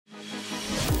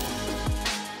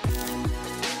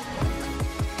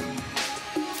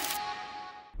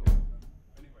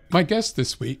My guest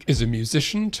this week is a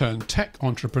musician turned tech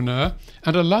entrepreneur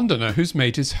and a Londoner who's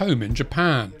made his home in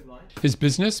Japan. His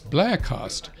business,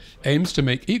 Blarecast, aims to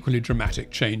make equally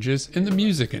dramatic changes in the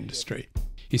music industry.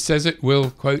 He says it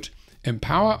will, quote,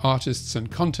 empower artists and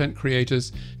content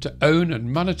creators to own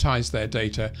and monetize their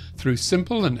data through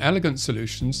simple and elegant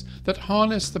solutions that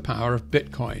harness the power of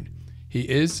Bitcoin. He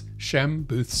is Shem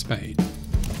Booth-Spain.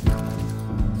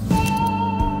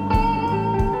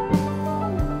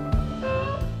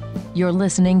 You're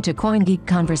listening to CoinGeek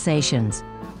Conversations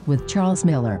with Charles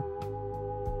Miller.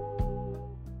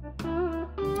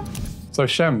 So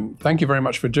Shem, thank you very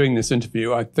much for doing this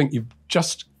interview. I think you've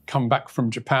just come back from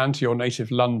Japan to your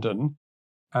native London,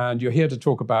 and you're here to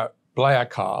talk about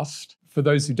Blarecast. For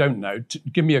those who don't know,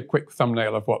 give me a quick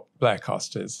thumbnail of what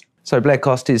Blarecast is. So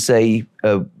Blarecast is a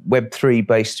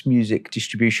Web3-based music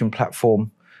distribution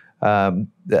platform that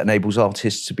enables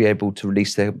artists to be able to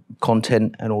release their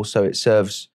content, and also it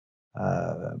serves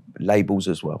labels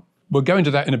as well. We'll go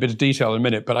into that in a bit of detail in a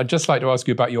minute, but I'd just like to ask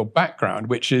you about your background,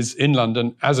 which is in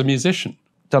London as a musician.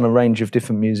 Done a range of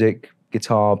different music,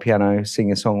 guitar, piano,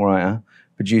 singer-songwriter,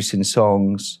 producing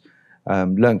songs,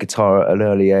 learned guitar at an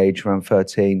early age, around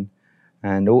 13,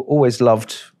 and always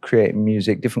loved creating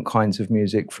music, different kinds of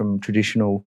music, from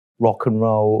traditional rock and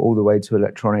roll all the way to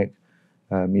electronic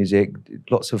music.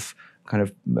 Lots of kind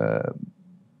of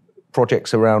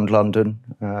projects around London,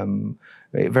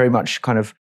 very much kind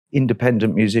of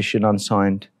independent musician,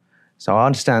 unsigned. So I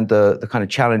understand the kind of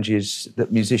challenges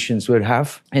that musicians would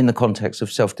have in the context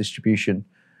of self-distribution.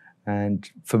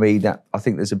 And for me, that I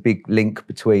think there's a big link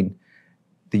between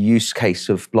the use case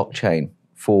of blockchain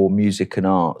for music and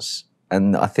arts.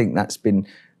 And I think that's been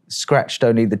scratched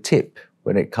only the tip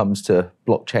when it comes to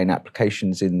blockchain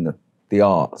applications in the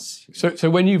arts. So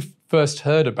when you first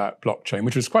heard about blockchain,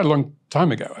 which was quite a long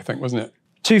time ago, I think, wasn't it?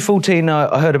 2014,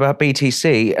 I heard about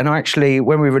BTC, and actually,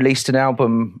 when we released an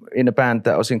album in a band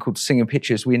that I was in called Singing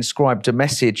Pictures, we inscribed a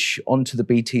message onto the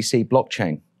BTC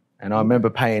blockchain. And I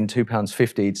remember paying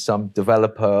 £2.50 to some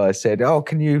developer. I said, "Oh,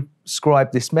 can you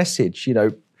scribe this message? You know,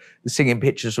 the Singing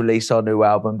Pictures release our new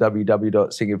album,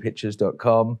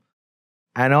 www.singingpictures.com."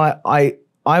 And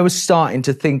I was starting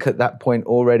to think at that point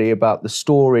already about the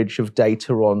storage of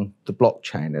data on the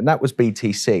blockchain, and that was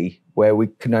BTC, where we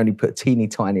can only put a teeny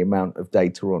tiny amount of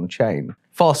data on chain.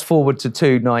 Fast forward to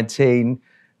 2019,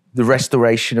 the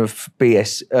restoration of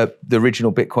the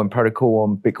original Bitcoin protocol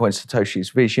on Bitcoin Satoshi's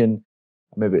vision.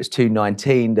 I remember it was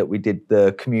 2019 that we did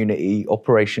the community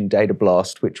Operation Data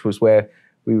Blast, which was where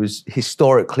we was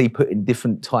historically putting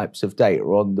different types of data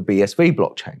on the BSV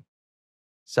blockchain.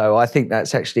 So I think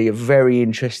that's actually a very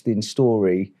interesting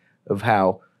story of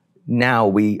how now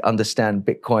we understand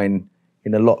Bitcoin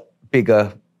in a lot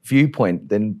bigger viewpoint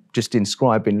than just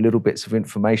inscribing little bits of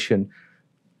information.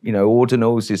 You know,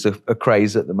 ordinals is a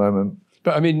craze at the moment.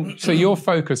 But I mean, so your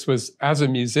focus was as a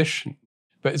musician,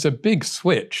 but it's a big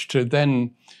switch to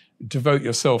then devote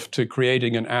yourself to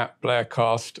creating an app,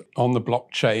 Blarecast, on the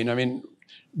blockchain. I mean,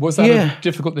 was that a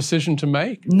difficult decision to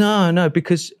make? No,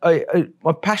 because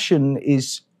my passion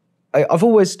is, I've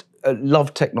always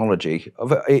loved technology.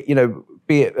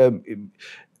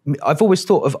 I've always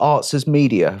thought of arts as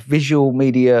media, visual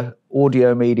media,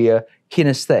 audio media,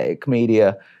 kinesthetic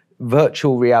media,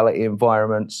 virtual reality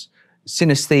environments,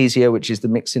 synesthesia, which is the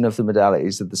mixing of the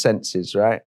modalities of the senses,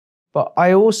 right? But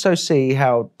I also see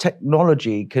how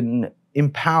technology can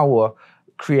empower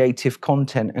creative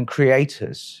content and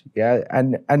creators, yeah?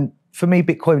 And for me,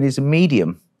 Bitcoin is a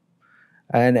medium.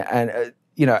 And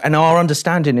our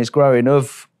understanding is growing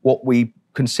of what we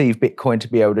conceive Bitcoin to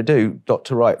be able to do.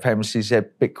 Dr. Wright famously said,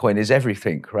 Bitcoin is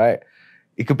everything, right?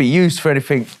 It could be used for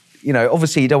anything. You know,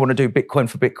 obviously you don't want to do Bitcoin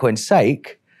for Bitcoin's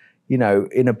sake, you know,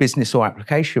 in a business or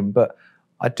application, but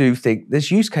I do think there's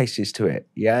use cases to it,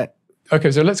 yeah? Okay,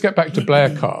 so let's get back to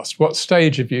Blarecast. What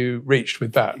stage have you reached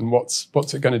with that, and what's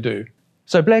it going to do?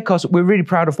 So Blarecast, we're really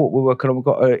proud of what we're working on. We've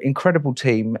got an incredible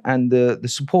team, and the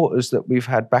supporters that we've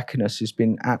had backing us has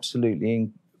been absolutely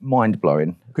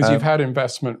mind-blowing. Because you've had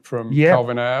investment from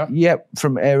Calvin Ayre? Yep,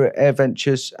 from Air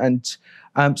Ventures. And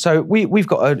so we've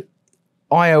got an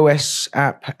iOS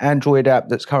app, Android app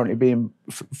that's currently being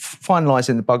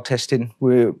finalising the bug testing.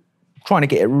 We're trying to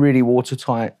get it really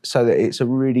watertight so that it's a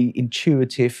really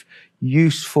intuitive,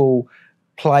 useful,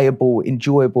 playable,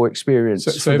 enjoyable experience.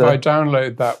 So if I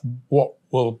download that, what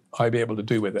will I be able to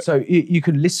do with it? So you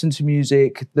can listen to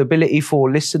music, the ability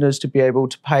for listeners to be able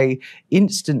to pay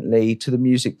instantly to the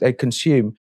music they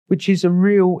consume, which is a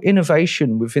real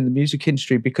innovation within the music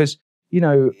industry, because, you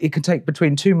know, it can take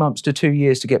between 2 months to 2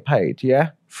 years to get paid,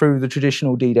 through the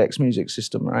traditional DDEX music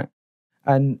system, right?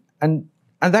 And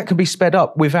that can be sped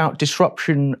up without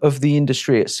disruption of the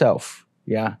industry itself.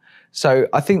 Yeah. So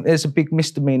I think there's a big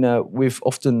misdemeanor with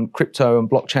often crypto and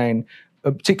blockchain,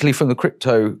 particularly from the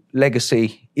crypto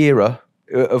legacy era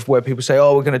of where people say,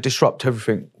 oh, we're going to disrupt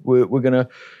everything. We're going to,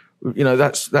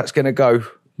 that's going to go.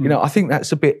 I think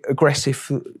that's a bit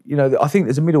aggressive. I think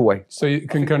there's a middle way. So you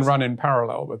can run in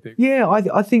parallel with it. Yeah,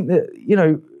 I think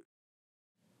that,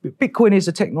 Bitcoin is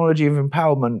a technology of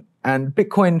empowerment, and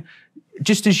Bitcoin,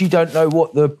 just as you don't know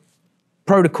what the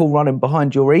protocol running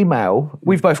behind your email,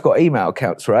 we've both got email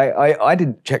accounts, right? I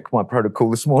didn't check my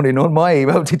protocol this morning on my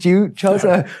email. Did you, Charles?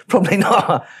 Probably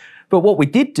not. But what we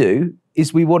did do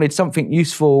is we wanted something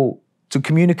useful to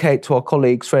communicate to our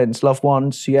colleagues, friends, loved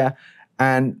ones,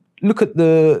 and look at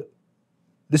the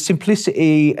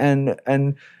simplicity and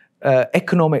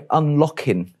economic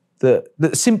unlocking that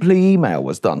simply email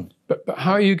was done. But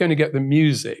how are you going to get the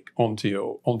music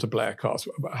onto Blarecast?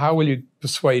 How will you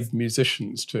persuade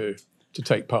musicians to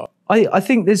take part? I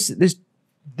think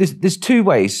there's two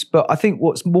ways, but I think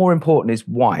what's more important is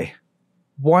why.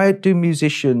 What do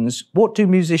musicians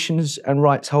and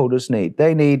rights holders need?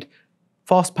 They need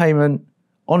fast payment,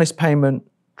 honest payment,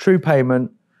 true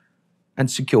payment, and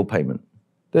secure payment.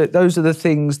 Those are the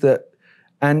things that,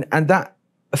 and that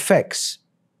affects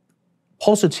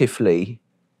positively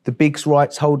the big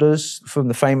rights holders, from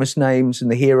the famous names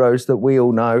and the heroes that we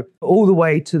all know, all the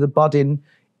way to the budding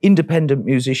independent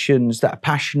musicians that are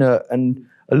passionate and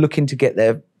are looking to get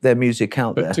their music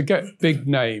out there. But to get big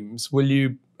names, will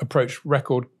you approach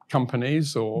record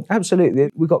companies or? Absolutely.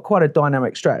 We've got quite a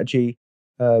dynamic strategy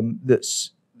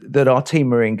that our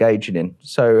team are engaging in.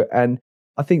 So, and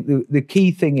I think the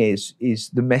key thing is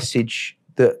the message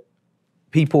that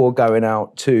people are going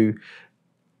out to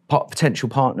potential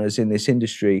partners in this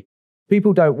industry.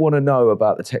 People don't want to know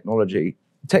about the technology.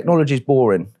 Technology is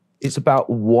boring. It's about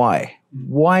why.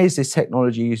 Why is this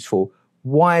technology useful?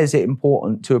 Why is it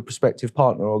important to a prospective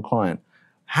partner or client?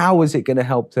 How is it going to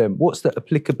help them? What's the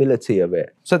applicability of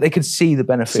it? So they can see the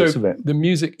benefits of it. So the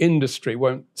music industry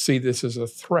won't see this as a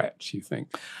threat, you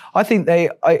think? I think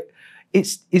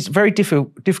it's very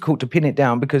difficult to pin it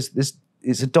down, because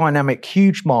it's a dynamic,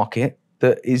 huge market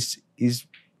that has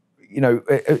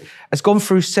gone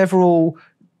through several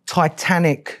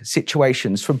titanic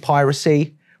situations, from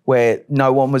piracy, where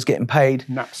no one was getting paid.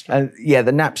 Napster. And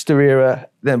the Napster era.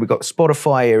 Then we got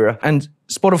Spotify era. And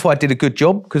Spotify did a good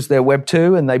job because they're Web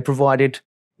 2 and they provided,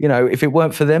 if it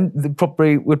weren't for them, there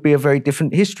probably would be a very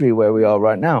different history where we are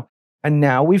right now. And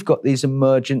now we've got these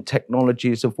emergent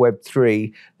technologies of Web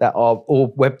 3 that are, or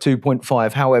Web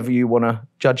 2.5, however you want to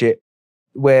judge it,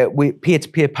 where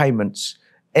peer-to-peer payments,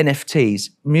 NFTs,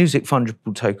 music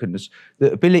fungible tokens,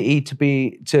 the ability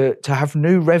to have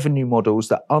new revenue models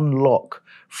that unlock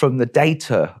from the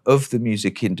data of the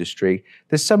music industry.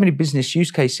 There's so many business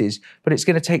use cases, but it's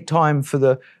going to take time for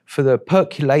the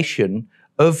percolation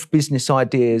of business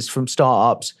ideas from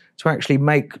startups to actually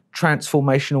make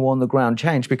transformational on the ground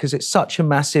change, because it's such a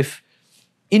massive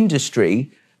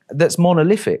industry that's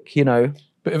monolithic,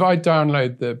 But if I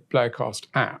download the Blarecast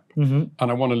app and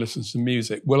I want to listen to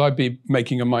music, will I be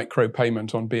making a micro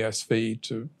payment on BSV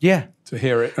to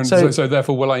hear it? And so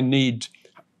therefore, will I need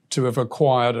to have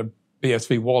acquired a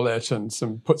BSV wallet and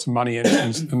put some money in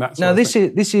and that sort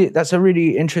of thing? That's a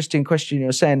really interesting question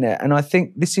you're saying there. And I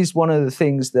think this is one of the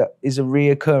things that is a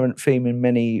reoccurrent theme in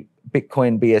many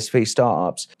Bitcoin BSV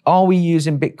startups. Are we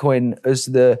using Bitcoin as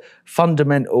the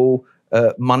fundamental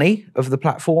money of the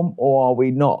platform, or are we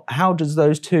not? How does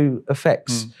those two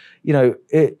effects,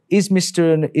 is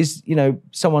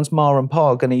someone's ma and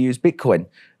pa going to use Bitcoin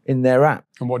in their app?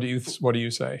 And what do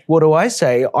you say? What do I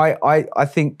say? I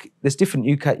think there's different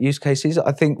use cases.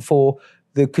 I think for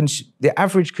the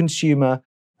average consumer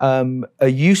are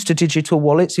used to digital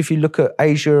wallets. If you look at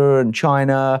Asia and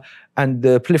China and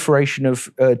the proliferation of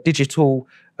digital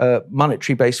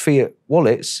monetary-based fiat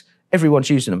wallets, everyone's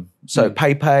using them. So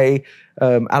PayPay,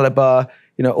 Alibaba,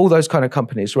 all those kind of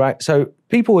companies, right? So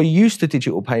people are used to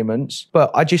digital payments, but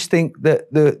I just think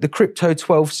that the crypto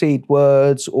 12 seed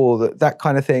words or that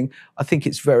kind of thing, I think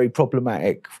it's very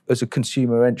problematic as a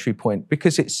consumer entry point,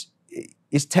 because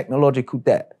it's technological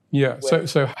debt. Yeah.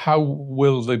 So how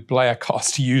will the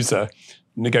Blarecast user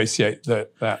negotiate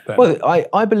that then? Well,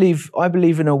 I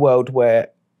believe in a world where,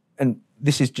 and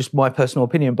this is just my personal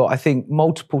opinion, but I think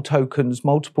multiple tokens,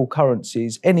 multiple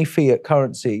currencies, any fiat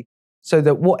currency, so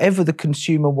that whatever the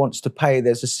consumer wants to pay,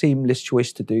 there's a seamless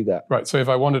choice to do that. Right. So if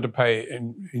I wanted to pay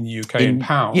in the UK in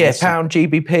pounds. Yeah, pound,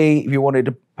 GBP, if you wanted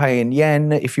to pay in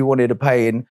yen, if you wanted to pay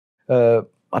in,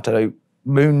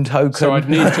 moon token. So I'd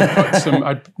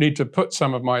need to put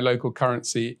some of my local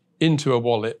currency into a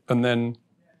wallet and then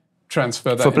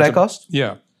transfer that for Blarecast?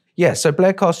 Yeah. Yeah, so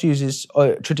Blarecast uses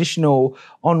traditional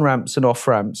on-ramps and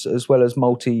off-ramps as well as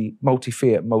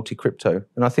multi-fiat, multi-crypto.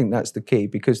 And I think that's the key,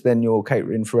 because then you're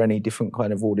catering for any different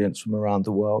kind of audience from around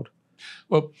the world.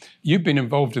 Well, you've been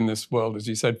involved in this world, as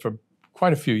you said, for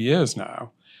quite a few years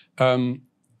now.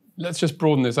 Let's just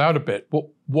broaden this out a bit.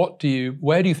 Where do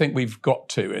you think we've got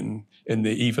to in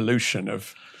the evolution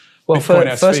of Bitcoin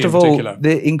SV first of in all, particular?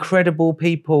 the incredible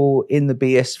people in the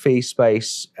BSV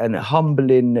space, and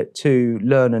humbling to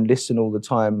learn and listen all the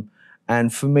time.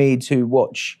 And for me to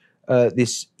watch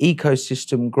this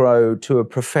ecosystem grow to a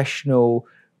professional,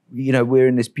 we're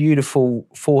in this beautiful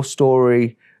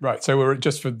 4-story. Right. So we're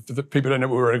just, for the people who don't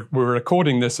know, we're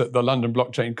recording this at the London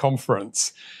Blockchain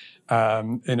Conference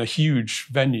in a huge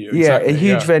venue. Yeah, exactly, a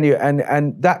huge venue,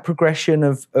 and that progression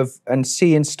of and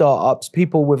seeing startups,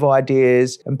 people with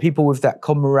ideas, and people with that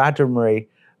camaraderie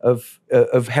of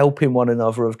helping one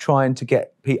another, of trying to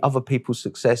get other people's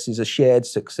success is a shared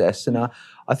success. And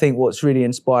I think what's really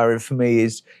inspiring for me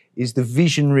is the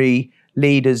visionary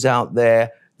leaders out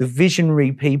there, the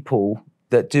visionary people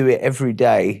that do it every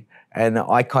day. And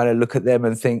I kind of look at them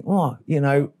and think,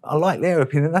 I like their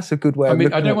opinion. That's a good way of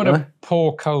looking at it. I don't want to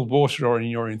pour cold water on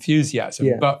your enthusiasm,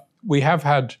 but we have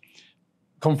had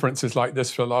conferences like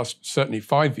this for the last certainly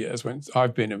 5 years when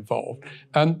I've been involved.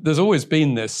 And there's always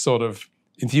been this sort of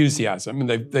enthusiasm, and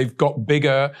they've got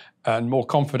bigger and more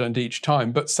confident each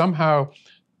time. But somehow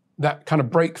that kind of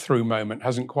breakthrough moment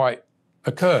hasn't quite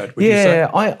occurred, would you say?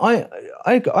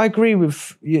 I agree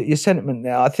with your sentiment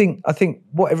there. I think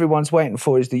what everyone's waiting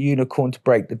for is the unicorn to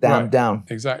break the dam down.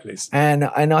 Exactly. And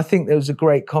I think there was a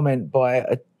great comment by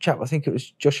a chap, I think it was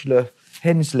Joshua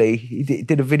Hensley. He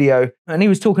did a video, and he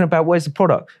was talking about, where's the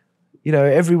product?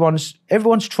 Everyone's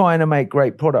trying to make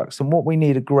great products, and what we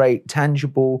need are great,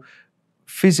 tangible,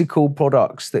 physical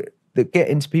products that get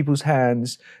into people's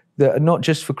hands, that are not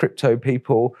just for crypto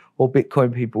people or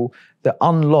Bitcoin people, that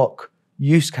unlock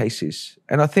use cases.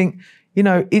 And I think,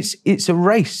 it's a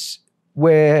race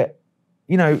where,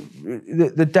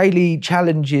 the daily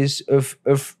challenges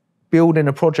of building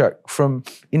a project from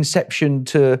inception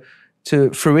to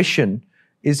fruition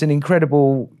is an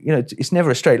incredible, it's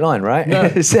never a straight line, right? No,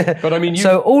 but I mean,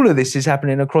 so all of this is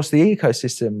happening across the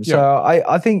ecosystem. So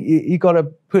I think you got to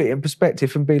put it in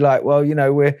perspective and be like, well,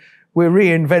 we're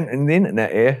reinventing the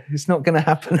internet here. It's not going to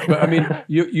happen. But I mean,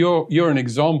 you're an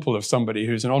example of somebody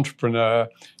who's an entrepreneur,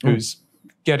 who's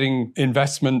getting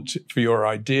investment for your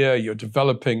idea, you're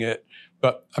developing it.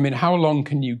 But I mean, how long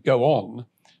can you go on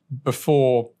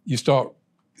before you start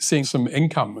seeing some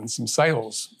income and some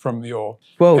sales from your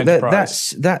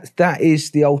enterprise? That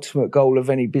is the ultimate goal of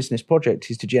any business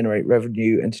project, is to generate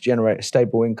revenue and to generate a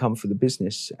stable income for the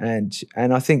business. And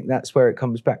I think that's where it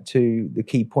comes back to the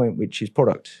key point, which is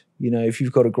product. If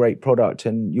you've got a great product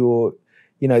and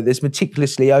there's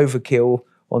meticulously overkill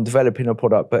on developing a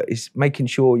product, but it's making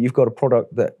sure you've got a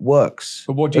product that works.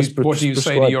 But what do you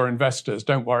say to your investors?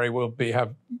 Don't worry, we'll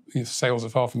have sales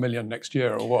of 500,000 next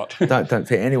year, or what? Don't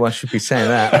think anyone should be saying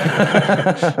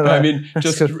that. But I mean,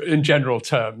 just in general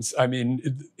terms, I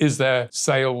mean, is there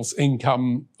sales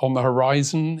income on the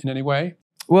horizon in any way?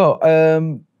 Well,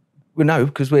 no,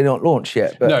 because we're not launched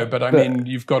yet. But I mean,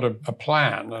 you've got a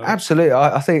plan. Absolutely.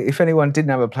 I think if anyone didn't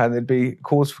have a plan, there'd be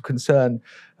cause for concern.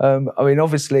 I mean,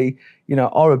 obviously,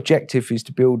 our objective is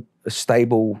to build a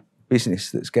stable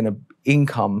business that's going to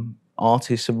income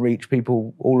artists and reach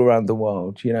people all around the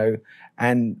world,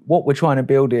 And what we're trying to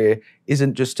build here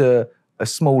isn't just a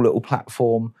small little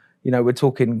platform. We're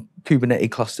talking Kubernetes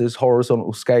clusters,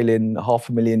 horizontal scaling,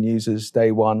 500,000 users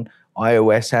day one,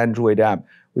 iOS, Android app.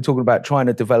 We're talking about trying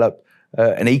to develop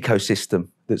an ecosystem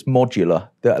that's modular,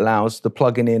 that allows the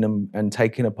plugging in and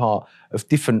taking apart of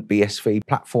different BSV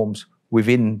platforms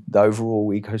within the overall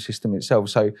ecosystem itself.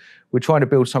 So we're trying to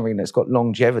build something that's got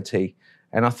longevity.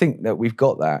 And I think that we've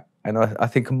got that. And I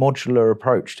think a modular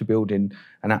approach to building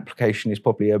an application is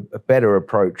probably a better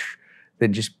approach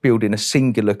than just building a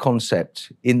singular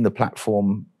concept in the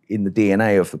platform, in the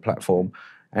DNA of the platform,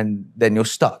 and then you're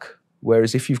stuck.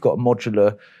 Whereas if you've got a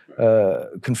modular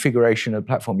configuration of the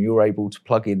platform, you're able to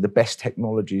plug in the best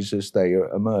technologies as they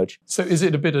emerge. So is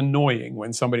it a bit annoying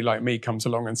when somebody like me comes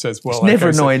along and says, well... It's never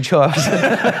annoying, Charles.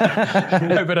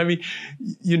 No, but I mean,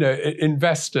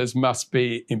 investors must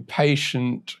be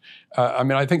impatient. I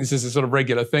mean, I think this is a sort of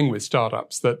regular thing with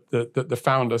startups, that the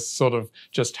founder sort of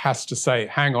just has to say,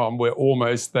 hang on, we're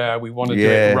almost there. We want to do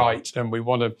it right, and we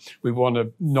want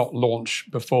to not launch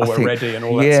before we're ready, and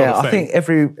all that sort of thing. I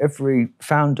think every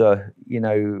founder,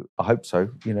 I hope so,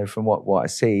 from what I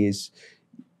see, is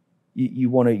you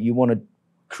want to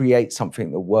create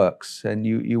something that works, and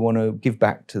you want to give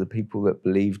back to the people that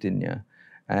believed in you,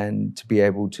 and to be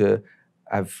able to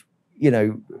have,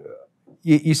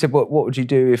 you said, what would you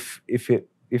do if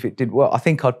it did well? I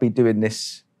think I'd be doing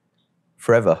this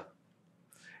forever.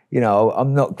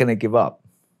 I'm not going to give up.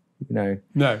 No.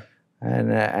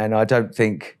 And I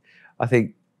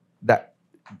think that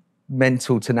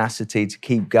mental tenacity to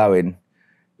keep going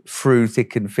through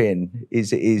thick and thin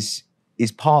is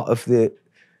part of the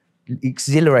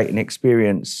exhilarating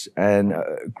experience and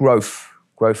growth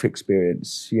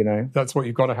experience. That's what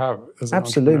you've got to have as an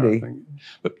absolutely. entrepreneur, I think.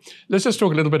 But let's just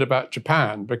talk a little bit about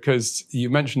Japan, because you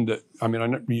mentioned that. I mean, I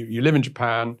know you live in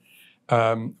Japan.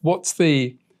 What's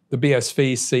the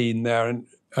BSV scene there,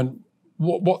 and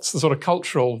what's the sort of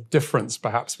cultural difference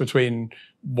perhaps between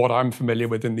what I'm familiar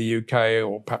with in the UK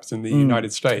or perhaps in the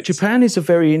United States? Japan is a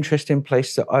very interesting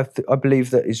place that I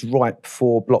believe that is ripe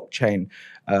for blockchain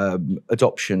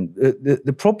adoption.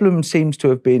 The problem seems to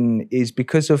have been is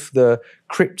because of the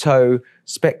crypto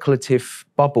speculative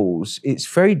bubbles, it's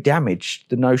very damaged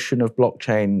the notion of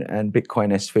blockchain and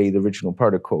Bitcoin SV, the original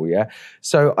protocol. Yeah.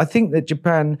 So I think that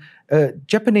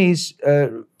Japanese,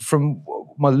 from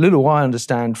my little I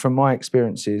understand from my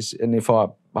experiences, and if I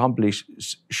humbly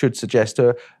should suggest,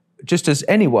 just as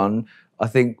anyone, I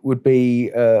think would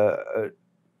be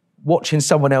watching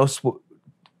someone else,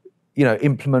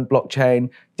 implement blockchain.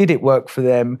 Did it work for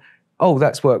them? Oh,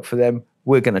 that's worked for them.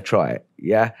 We're going to try it.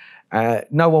 Yeah.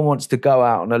 No one wants to go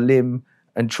out on a limb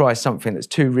and try something that's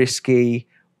too risky,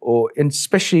 and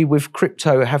especially with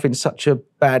crypto having such a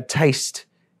bad taste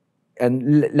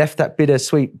and left that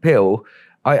bittersweet pill.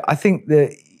 I think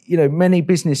that, many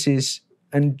businesses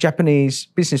and Japanese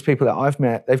business people that I've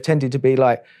met, they've tended to be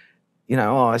like,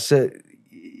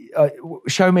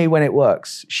 show me when it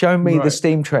works. Show me the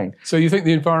steam train. So you think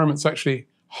the environment's actually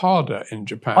harder in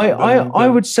Japan? I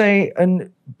would say,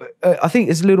 and I think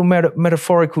there's a little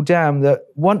metaphorical dam that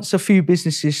once a few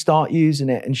businesses start using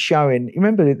it and showing,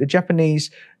 remember the Japanese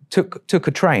took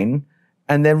a train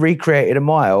and then recreated a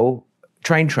mile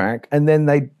train track, and then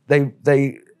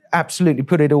they absolutely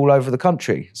put it all over the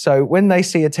country. So when they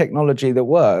see a technology that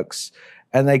works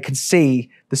and they can see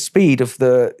the speed of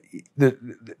they're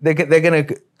going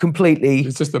to completely.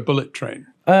 It's just a bullet train.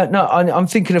 No, I'm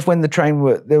thinking of when the train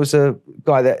there was a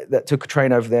guy that took a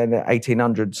train over there in the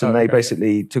 1800s, and they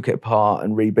basically took it apart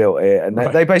and rebuilt it, and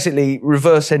they basically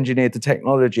reverse engineered the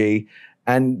technology,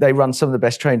 and they run some of the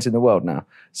best trains in the world now.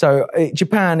 So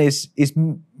Japan is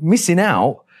missing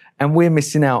out, and we're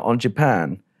missing out on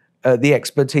Japan. The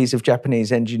expertise of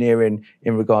Japanese engineering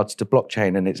in regards to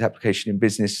blockchain and its application in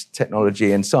business,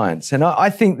 technology, and science. And I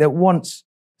think that once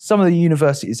some of the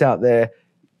universities out there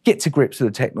get to grips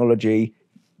with the technology,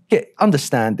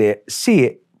 understand it, see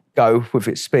it go with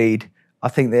its speed, I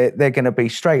think they're going to be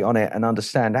straight on it and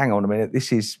understand, hang on a minute,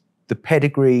 this is the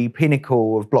pedigree,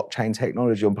 pinnacle of blockchain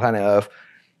technology on planet Earth.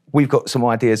 We've got some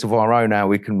ideas of our own how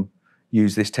we can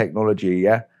use this technology,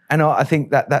 yeah? And I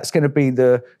think that's going to be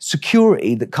the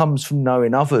security that comes from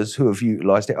knowing others who have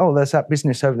utilised it. Oh, there's that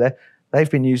business over there. They've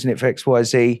been using it for X, Y,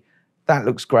 Z. That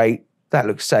looks great. That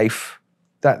looks safe.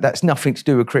 That's nothing to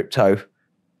do with crypto.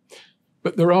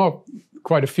 But there are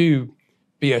quite a few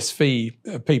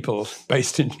BSV people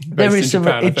based in Japan. There is some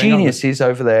geniuses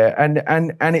over there,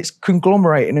 and it's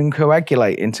conglomerating and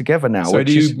coagulating together now. So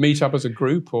do you meet up as a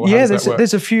group, or yeah?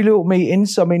 There's a few little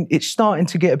meetings. I mean, it's starting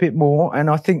to get a bit more, and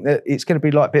I think that it's going to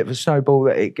be like a bit of a snowball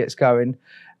that it gets going,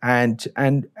 and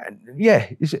yeah,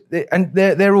 and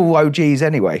they're all OGs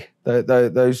anyway.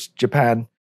 Those Japan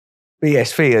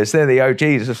BSVers, they're the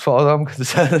OGs as far as I'm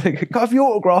concerned. Can I have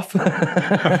your autograph?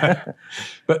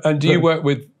 But do you work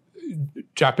with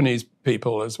Japanese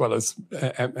people as well as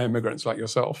immigrants like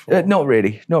yourself? Not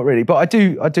really. But I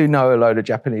do know a load of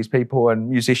Japanese people and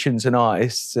musicians and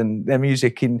artists, and their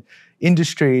music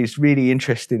industry is really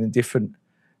interesting and different,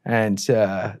 and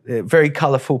very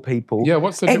colourful people. Yeah,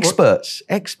 what's the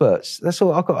experts? That's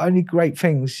all. I've got only great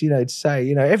things, to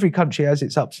say. Every country has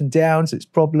its ups and downs, its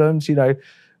problems.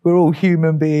 We're all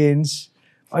human beings.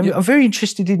 I'm very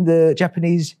interested in the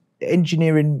Japanese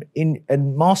engineering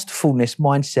and masterfulness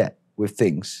mindset with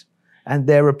things and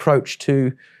their approach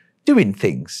to doing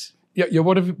things. Yeah.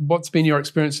 What's been your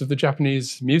experience of the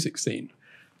Japanese music scene?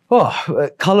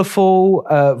 Colourful,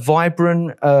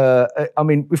 vibrant. I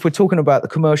mean, if we're talking about the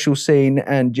commercial scene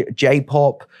and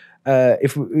J-pop,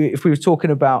 if we were talking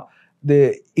about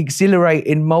the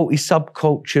exhilarating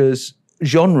multi-subcultures,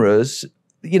 genres,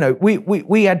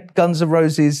 we had Guns N'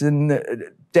 Roses and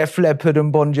Def Leppard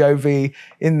and Bon Jovi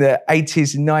in the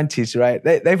 80s and 90s, right?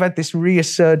 They've had this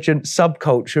resurgent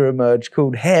subculture emerge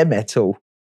called hair metal.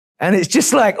 And it's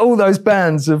just like all those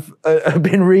bands have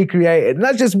been recreated. And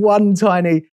that's just one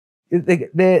tiny...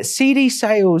 The CD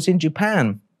sales in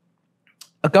Japan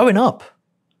are going up.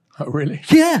 Oh, really?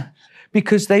 Yeah,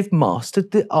 because they've mastered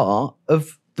the art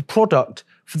of the product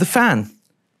for the fan.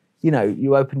 You know,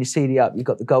 you open your CD up, you've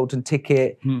got the golden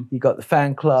ticket, you've got the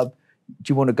fan club.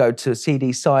 Do you want to go to a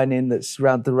CD sign-in that's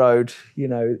around the road? You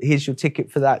know, here's your ticket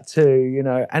for that too, you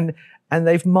know. And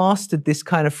they've mastered this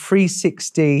kind of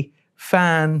 360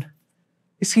 fan.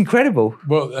 It's incredible.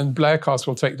 Well, and Blarecast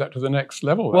will take that to the next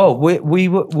level. Well, we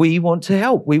want to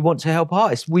help. We want to help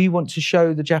artists. We want to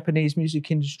show the Japanese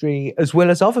music industry as well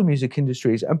as other music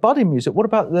industries and budding music. What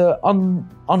about the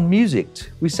unmusicked?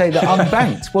 We say the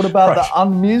unbanked. What about the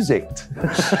unmusicked?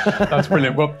 That's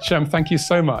brilliant. Well, Shem, thank you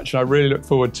so much. I really look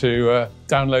forward to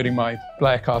downloading my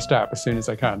Blarecast app as soon as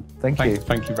I can. Thank you.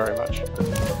 Thank you very much.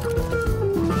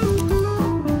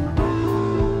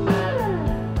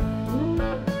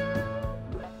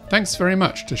 Thanks very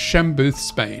much to Shem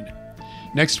Booth-Spain.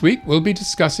 Next week, we'll be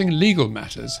discussing legal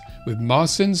matters with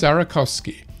Marcin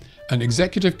Zarakowski, an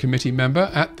executive committee member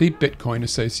at the Bitcoin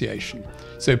Association.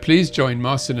 So please join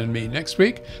Marcin and me next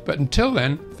week. But until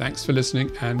then, thanks for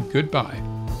listening and goodbye.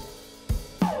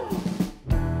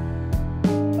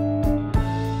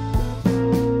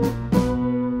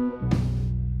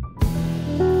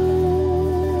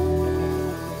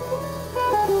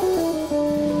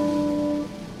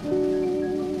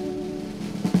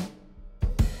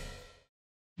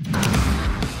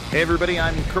 Hey everybody,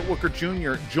 I'm Kurt Wooker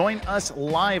Jr. Join us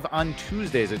live on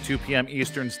Tuesdays at 2 p.m.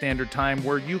 Eastern Standard Time,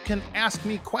 where you can ask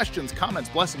me questions, comments,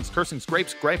 blessings, cursings,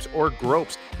 grapes, or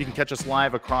gropes. You can catch us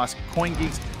live across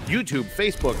CoinGeek's YouTube,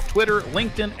 Facebook, Twitter,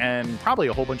 LinkedIn, and probably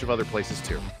a whole bunch of other places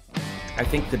too. I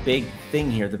think the big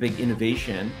thing here, the big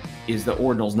innovation, is the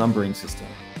ordinals numbering system.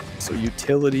 So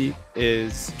utility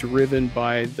is driven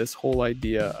by this whole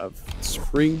idea of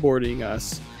springboarding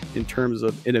us in terms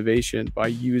of innovation by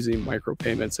using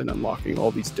micropayments and unlocking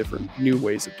all these different new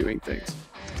ways of doing things.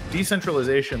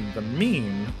 Decentralization, the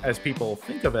meme, as people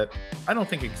think of it, I don't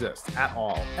think exists at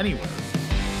all, anywhere.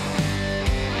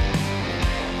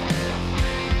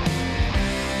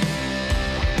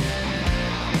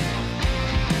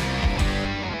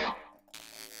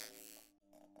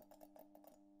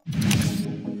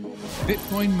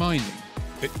 Bitcoin mining,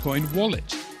 Bitcoin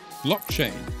wallet,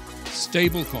 blockchain,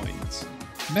 stablecoins,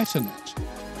 MetaNet,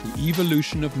 the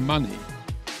evolution of money.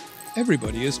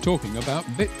 Everybody is talking about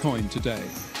Bitcoin today,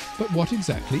 but what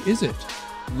exactly is it?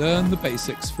 Learn the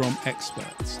basics from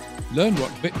experts. Learn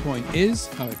what Bitcoin is,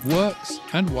 how it works,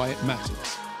 and why it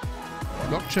matters.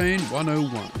 Blockchain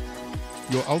 101,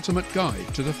 your ultimate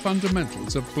guide to the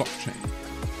fundamentals of blockchain.